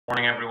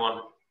Morning,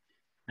 everyone.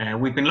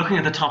 We've been looking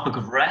at the topic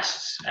of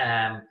rest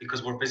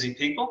because we're busy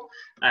people.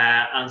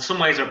 And in some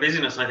ways, our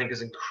busyness, I think,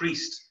 has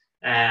increased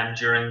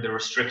during the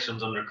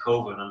restrictions under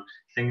COVID, and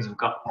things have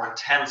got more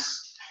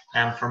intense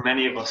for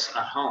many of us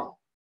at home.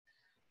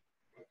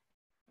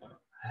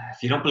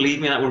 If you don't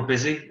believe me that we're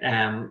busy,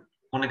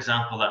 one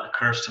example that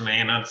occurs to me,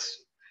 and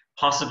it's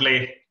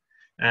possibly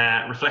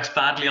reflects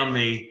badly on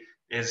me,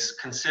 is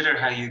consider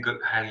how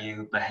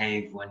you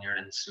behave when you're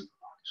in the supermarket.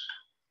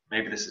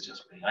 Maybe this is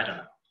just me, I don't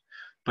know.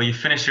 But you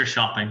finish your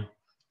shopping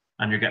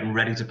and you're getting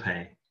ready to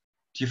pay.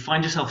 Do you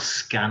find yourself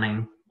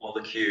scanning all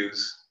the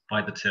queues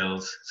by the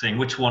tills, saying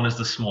which one is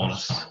the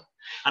smallest?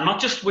 And not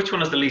just which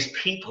one is the least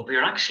people, but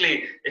you're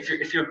actually,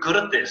 if you're good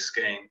at this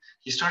game,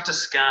 you start to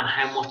scan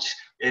how much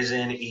is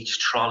in each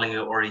trolley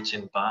or each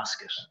in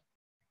basket.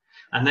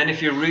 And then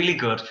if you're really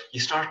good, you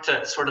start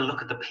to sort of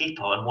look at the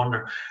people and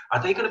wonder,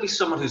 are they going to be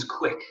someone who's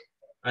quick?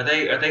 Are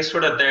they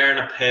sort of there in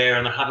a pair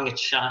and they're having a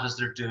chat as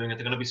they're doing it?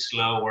 They're going to be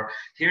slow. Or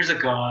here's a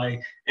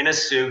guy in a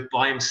suit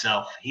by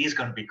himself. He's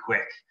going to be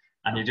quick.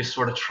 And you just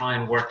sort of try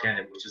and work out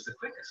which is the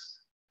quickest.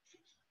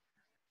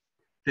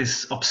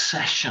 This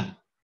obsession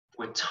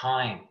with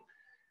time,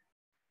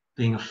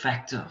 being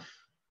effective,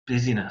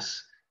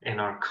 busyness in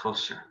our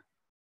culture.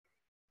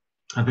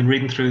 I've been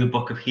reading through the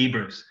book of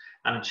Hebrews,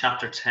 and in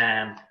chapter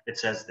 10, it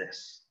says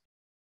this.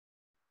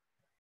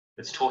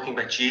 It's talking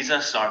about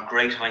Jesus, our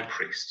great high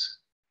priest.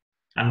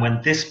 And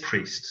when this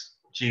priest,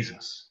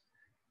 Jesus,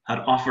 had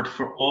offered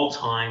for all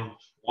time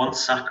one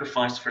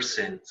sacrifice for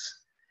sins,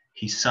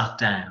 he sat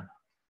down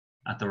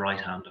at the right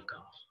hand of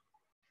God.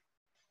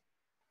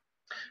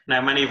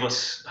 Now, many of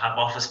us have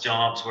office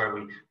jobs where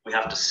we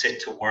have to sit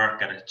to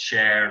work at a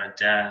chair and a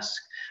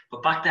desk.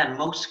 But back then,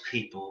 most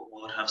people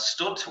would have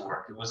stood to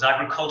work. It was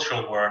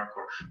agricultural work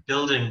or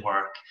building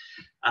work.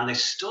 And they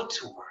stood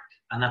to work.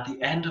 And at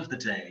the end of the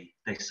day,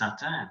 they sat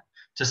down.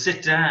 To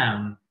sit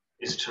down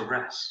is to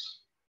rest.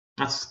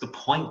 That's the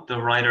point the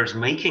writer's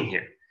making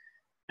here.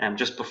 And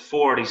just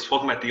before, he's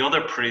talking about the other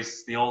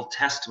priests, the Old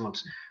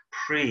Testament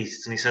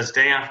priests. And he says,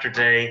 day after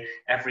day,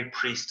 every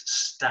priest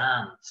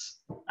stands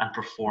and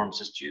performs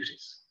his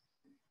duties.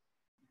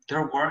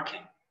 They're working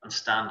and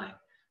standing,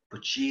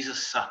 but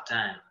Jesus sat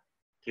down.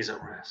 He's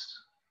at rest.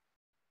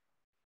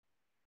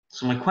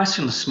 So my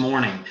question this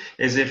morning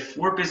is, if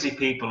we're busy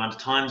people and at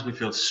times we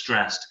feel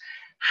stressed,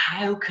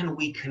 how can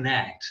we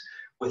connect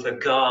with a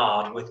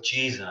God, with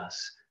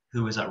Jesus,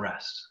 who is at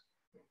rest?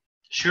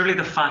 Surely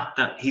the fact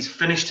that he's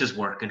finished his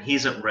work and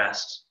he's at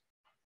rest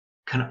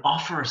can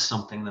offer us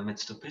something in the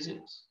midst of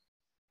busyness.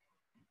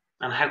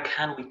 And how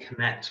can we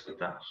connect with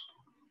that?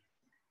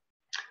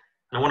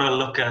 I want to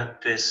look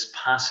at this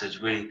passage.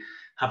 We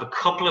have a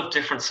couple of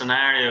different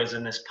scenarios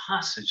in this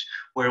passage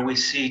where we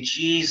see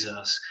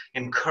Jesus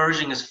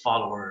encouraging his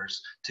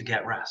followers to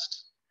get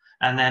rest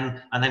and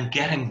then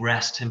getting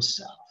rest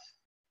himself.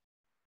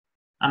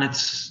 And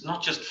it's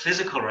not just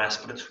physical rest,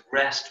 but it's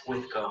rest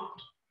with God.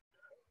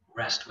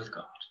 Rest with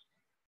God.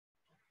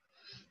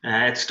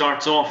 It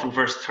starts off in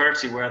verse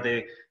 30 where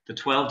the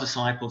 12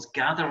 disciples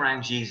gather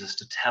around Jesus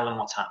to tell him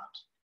what's happened.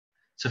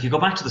 So if you go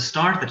back to the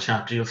start of the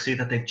chapter, you'll see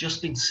that they've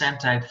just been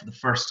sent out for the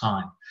first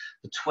time,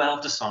 the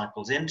 12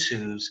 disciples in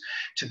twos,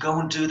 to go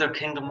and do their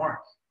kingdom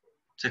work,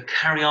 to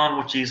carry on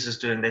what Jesus is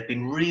doing. They've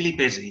been really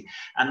busy,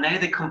 and now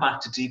they come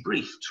back to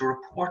debrief, to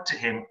report to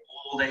him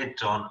all they had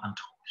done and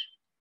taught.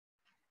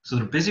 So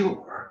they're busy with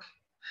work.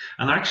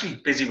 And they're actually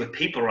busy with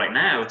people right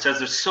now. It says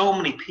there's so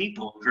many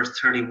people, verse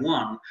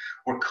 31,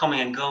 were coming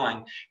and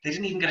going. They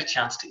didn't even get a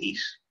chance to eat.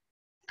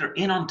 They're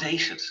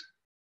inundated.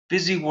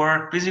 Busy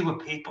work, busy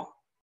with people.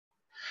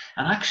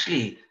 And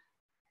actually,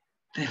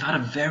 they've had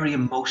a very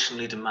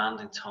emotionally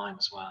demanding time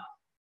as well.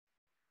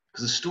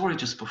 Because the story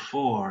just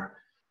before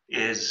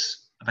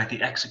is about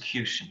the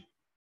execution,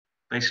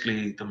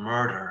 basically the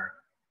murder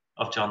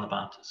of John the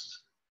Baptist,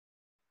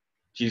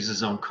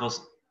 Jesus' own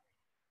cousin,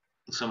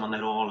 someone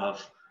they'd all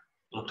have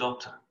looked up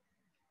to.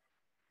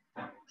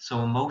 So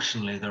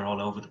emotionally, they're all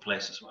over the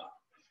place as well.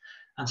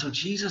 And so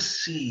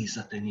Jesus sees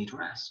that they need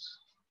rest.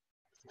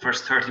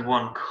 Verse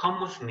 31, come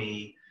with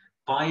me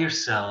by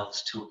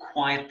yourselves to a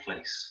quiet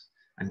place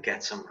and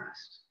get some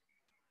rest.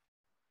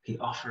 He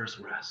offers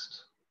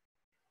rest.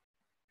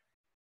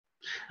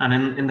 And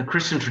in the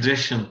Christian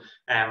tradition,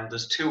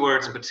 there's two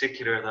words in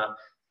particular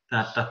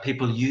that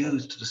people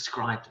use to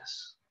describe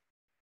this: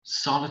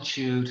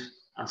 solitude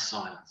and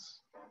silence.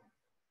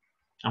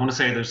 I want to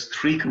say there's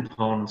three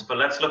components, but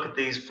let's look at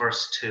these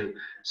first two.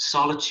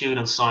 Solitude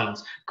and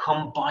silence.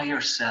 Come by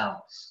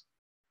yourselves.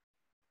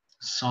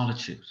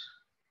 Solitude.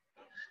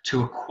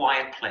 To a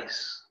quiet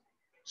place.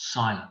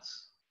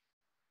 Silence.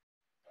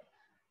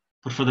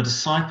 But for the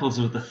disciples,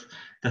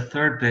 the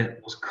third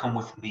bit was come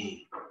with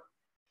me.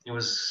 It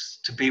was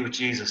to be with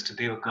Jesus, to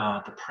be with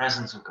God, the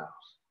presence of God.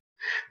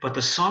 But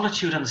the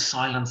solitude and the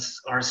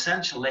silence are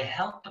essential. They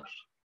help us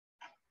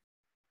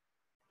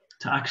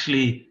to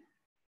actually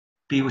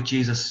be with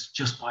Jesus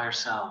just by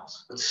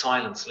ourselves, with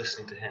silence,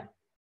 listening to him.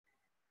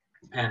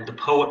 And the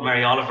poet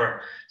Mary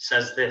Oliver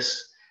says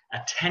this: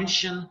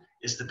 attention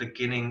is the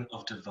beginning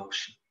of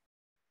devotion.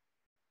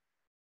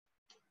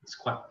 It's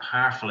quite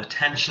powerful.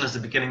 Attention is the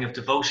beginning of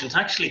devotion. To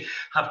actually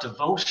have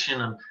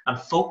devotion and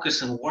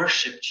focus and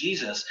worship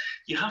Jesus,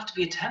 you have to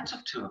be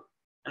attentive to him.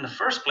 In the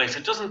first place,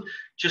 it doesn't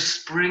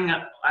just spring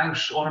out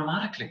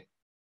automatically.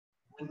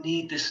 We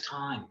need this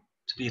time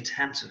to be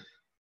attentive,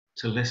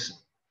 to listen.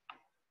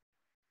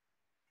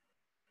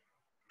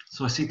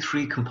 So I see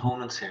three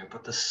components here,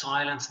 but the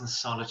silence and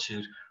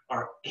solitude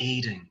are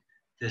aiding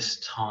this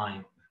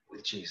time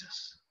with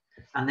Jesus.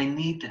 And they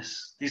need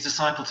this. These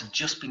disciples have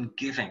just been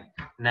giving,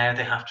 now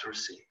they have to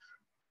receive.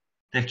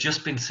 They've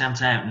just been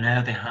sent out,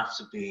 now they have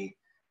to be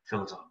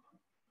filled up.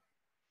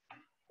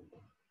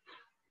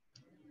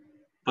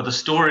 But the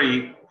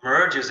story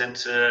merges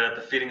into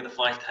the feeding of the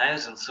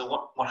 5,000.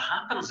 So what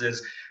happens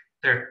is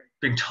they're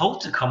being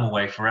told to come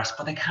away for rest,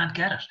 but they can't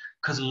get it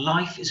because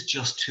life is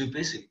just too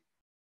busy.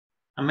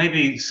 And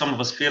maybe some of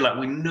us feel like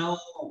we know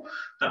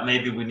that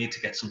maybe we need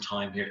to get some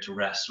time here to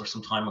rest or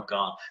some time with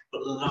God,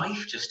 but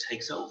life just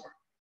takes over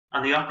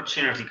and the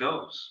opportunity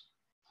goes.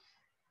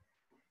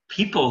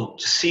 People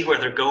just see where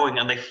they're going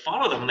and they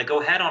follow them and they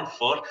go head on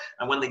foot.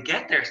 And when they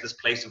get there to this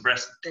place of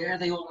rest, there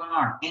they all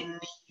are in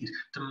need,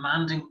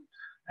 demanding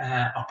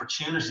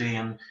opportunity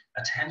and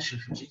attention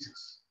from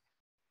Jesus.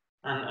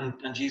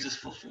 And Jesus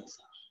fulfills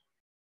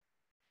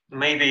that.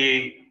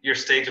 Maybe your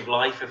stage of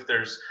life, if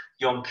there's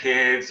young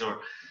kids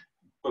or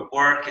at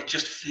work, it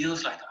just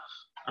feels like that.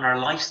 And our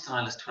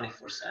lifestyle is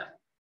 24/7.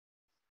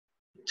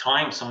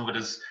 Time, some of it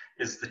is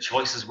the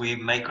choices we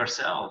make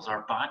ourselves,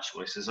 our bad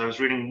choices. I was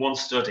reading one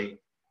study.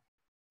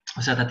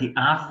 It said that the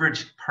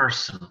average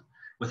person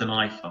with an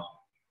iPhone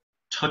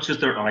touches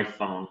their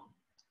iPhone,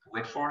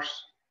 wait for it,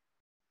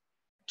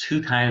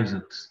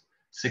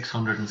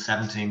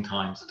 2,617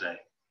 times a day.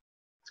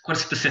 It's quite a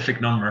specific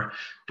number,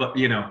 but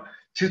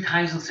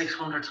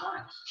 2,600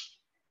 times.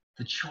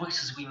 The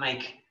choices we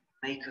make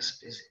us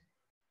busy.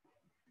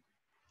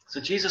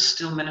 So Jesus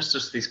still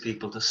ministers to these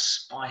people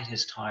despite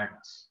his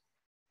tiredness.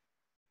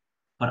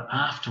 But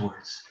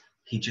afterwards,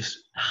 he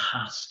just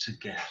has to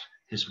get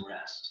his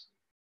rest.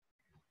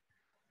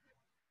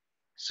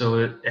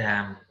 So,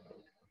 and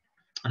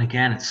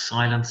again, it's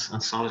silence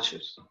and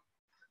solitude.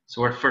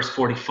 So we're at verse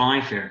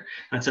 45 here.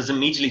 And it says,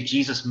 immediately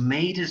Jesus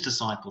made his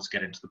disciples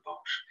get into the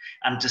boat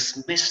and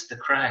dismissed the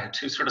crowd.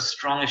 Two sort of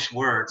strongish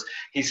words.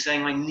 He's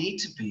saying, I need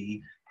to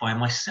be by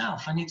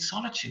myself. I need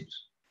solitude.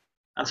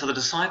 And so the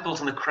disciples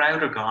and the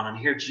crowd are gone, and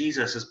here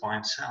Jesus is by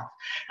himself.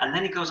 And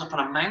then he goes up on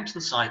a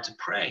mountainside to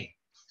pray.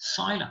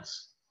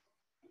 Silence.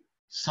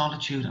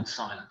 Solitude and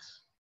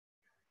silence.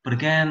 But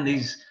again,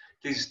 these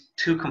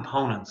two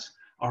components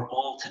are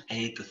all to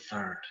aid the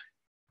third.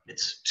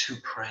 It's to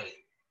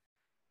pray.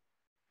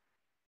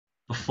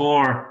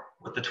 Before,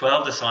 with the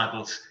 12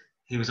 disciples,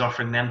 he was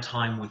offering them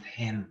time with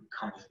him.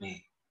 Come with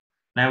me.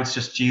 Now it's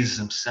just Jesus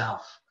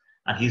himself,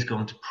 and he's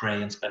going to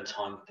pray and spend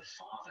time with the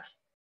Father.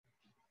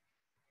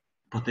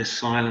 But this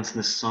silence and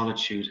this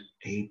solitude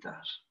aid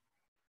that.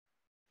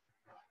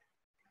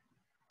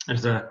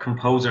 There's a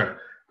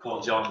composer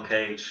called John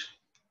Cage.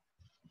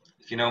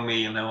 If you know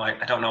me, you'll know I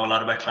don't know a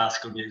lot about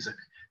classical music,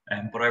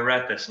 but I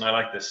read this and I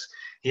like this.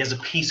 He has a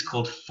piece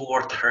called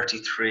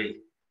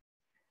 433.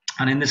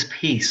 And in this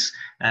piece,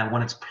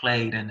 when it's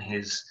played in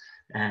his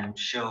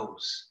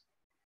shows,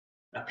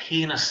 a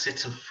pianist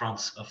sits in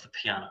front of the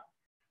piano,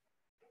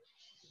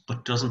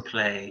 but doesn't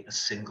play a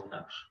single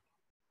note.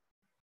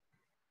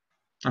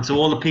 And so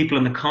all the people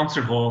in the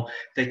concert hall,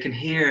 they can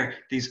hear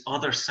these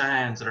other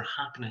sounds that are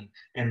happening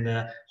in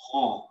the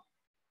hall.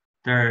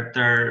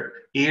 Their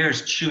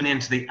ears tune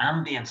into the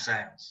ambient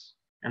sounds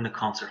in the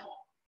concert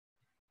hall.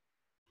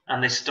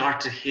 And they start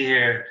to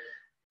hear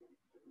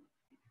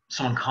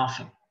someone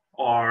coughing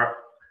or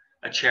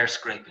a chair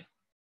scraping.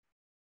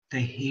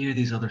 They hear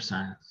these other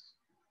sounds.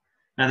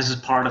 Now, this is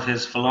part of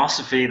his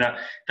philosophy that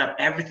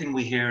everything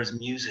we hear is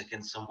music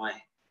in some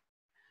way.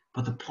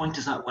 But the point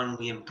is that when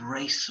we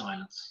embrace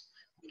silence,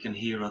 we can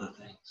hear other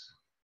things.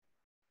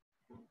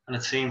 And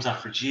it seems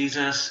that for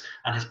Jesus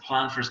and his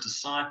plan for his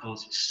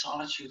disciples was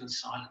solitude and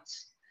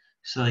silence,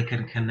 so they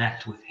can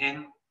connect with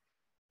him,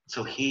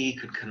 so he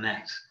could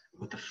connect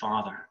with the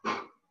Father.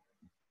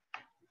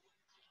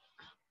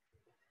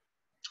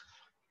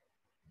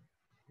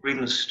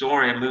 Reading the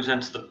story, it moves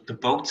into the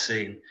boat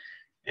scene.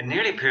 It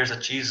nearly appears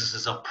that Jesus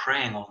is up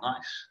praying all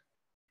night.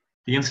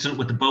 The incident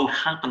with the boat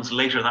happens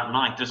later that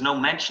night. There's no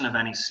mention of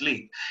any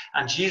sleep.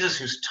 And Jesus,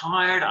 who's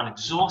tired and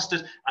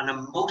exhausted and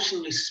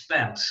emotionally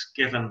spent,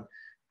 given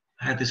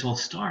how this all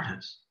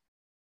started,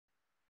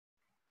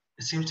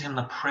 it seems to him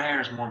that prayer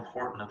is more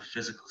important than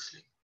physical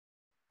sleep.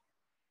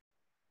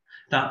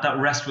 That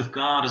rest with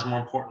God is more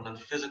important than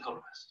physical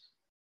rest.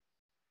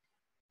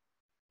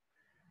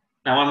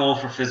 Now, I'm all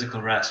for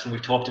physical rest, and we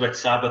talked about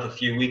Sabbath a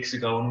few weeks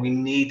ago, and we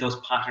need those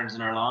patterns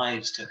in our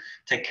lives to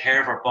take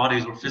care of our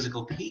bodies. We're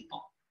physical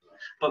people.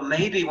 But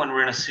maybe when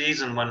we're in a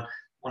season when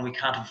we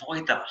can't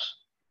avoid that,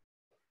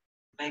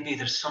 maybe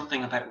there's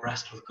something about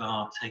rest with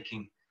God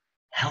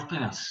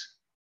helping us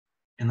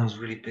in those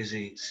really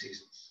busy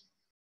seasons.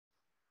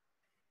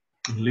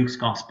 In Luke's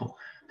gospel,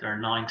 there are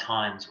 9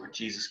 times where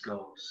Jesus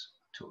goes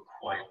to a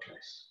quiet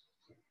place.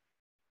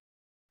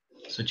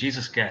 So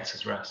Jesus gets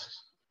his rest.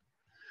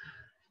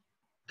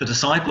 The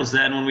disciples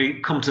then, when we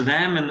come to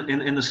them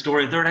in the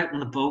story, they're out in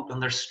the boat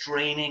and they're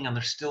straining and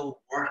they're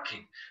still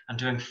working and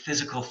doing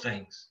physical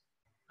things.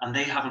 And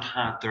they haven't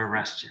had their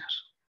rest yet.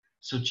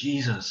 So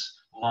Jesus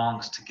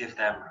longs to give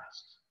them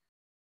rest.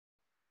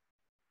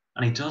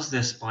 And he does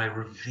this by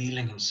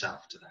revealing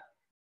himself to them,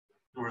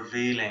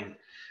 revealing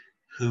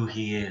who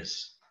he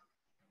is.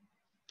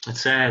 It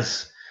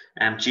says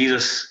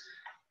Jesus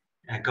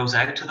goes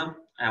out to them,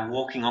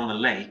 walking on the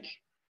lake.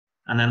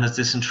 And then there's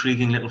this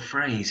intriguing little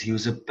phrase, he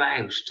was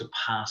about to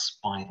pass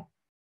by them.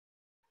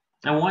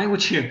 Now, why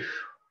would you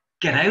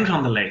get out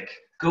on the lake,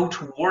 go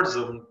towards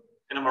them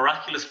in a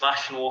miraculous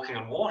fashion, walking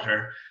on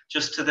water,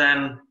 just to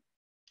then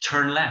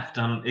turn left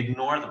and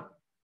ignore them?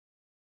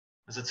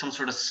 Is it some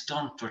sort of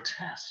stunt or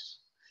test?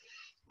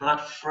 But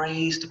that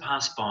phrase, to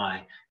pass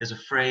by, is a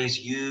phrase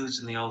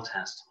used in the Old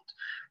Testament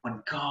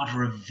when God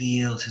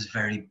reveals his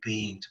very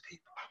being to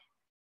people.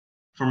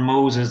 For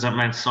Moses at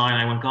Mount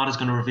Sinai, when God is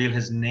going to reveal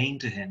his name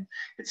to him,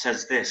 it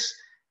says this,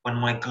 when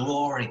my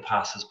glory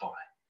passes by.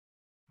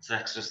 It's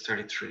Exodus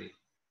 33.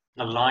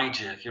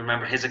 Elijah, if you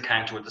remember his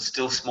encounter with the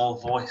still small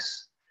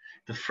voice,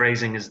 the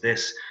phrasing is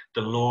this,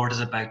 the Lord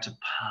is about to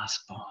pass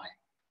by.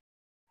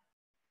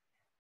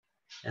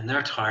 In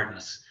their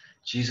tiredness,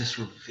 Jesus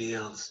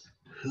reveals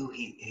who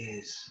he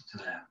is to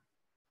them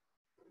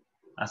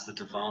as the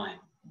divine.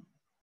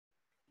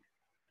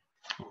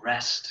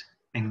 Rest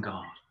in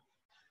God,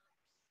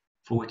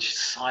 for which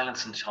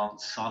silence and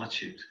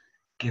solitude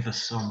give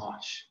us so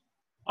much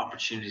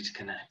opportunity to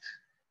connect,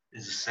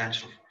 is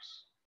essential for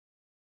us.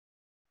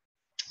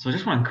 So I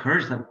just want to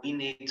encourage that we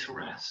need to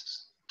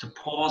rest, to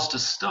pause, to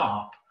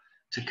stop,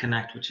 to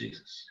connect with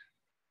Jesus.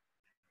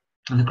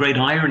 And the great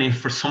irony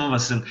for some of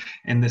us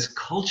in this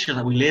culture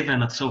that we live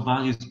in that so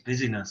values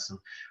busyness and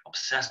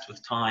obsessed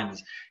with time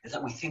is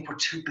that we think we're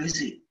too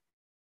busy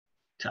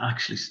to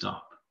actually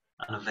stop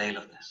and avail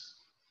of this.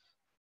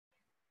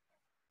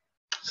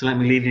 So let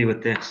me leave you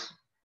with this.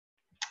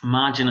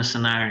 Imagine a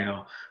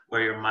scenario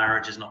where your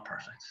marriage is not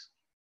perfect.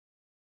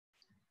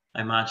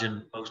 I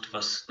imagine most of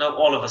us, no,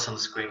 all of us on the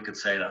screen could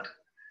say that.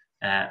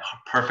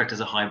 Perfect is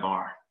a high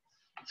bar.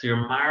 So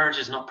your marriage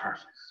is not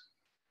perfect.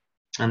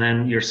 And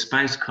then your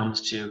spouse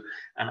comes to you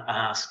and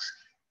asks,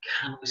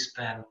 can we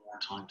spend more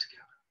time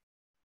together?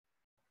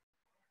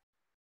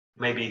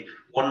 Maybe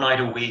one night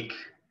a week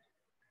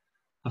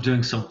of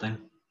doing something,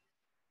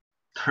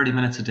 30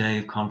 minutes a day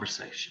of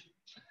conversation,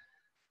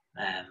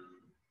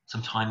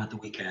 some time at the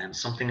weekend,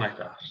 something like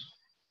that.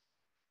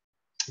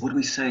 Would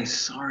we say,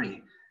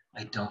 sorry,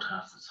 I don't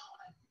have the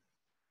time?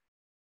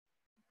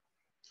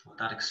 Would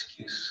that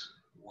excuse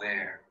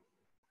where?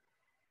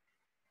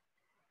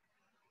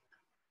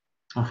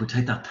 Or if we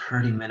take that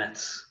 30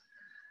 minutes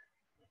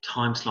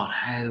time slot,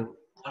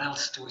 what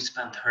else do we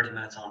spend 30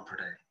 minutes on per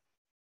day?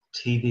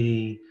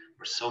 TV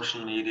or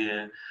social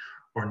media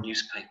or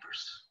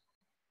newspapers?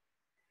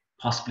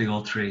 Possibly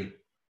all three.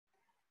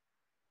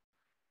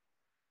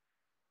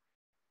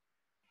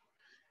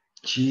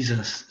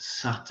 Jesus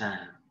sat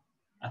down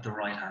at the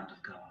right hand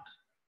of God.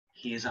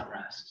 He is at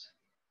rest.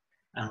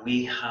 And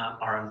we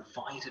are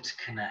invited to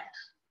connect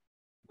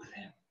with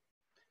him.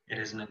 It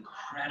is an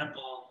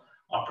incredible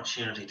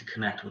opportunity to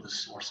connect with a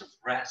source of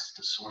rest,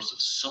 a source of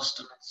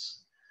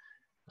sustenance,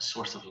 a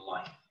source of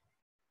life.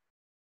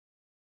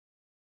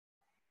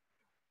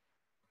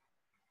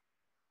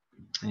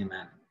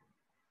 Amen.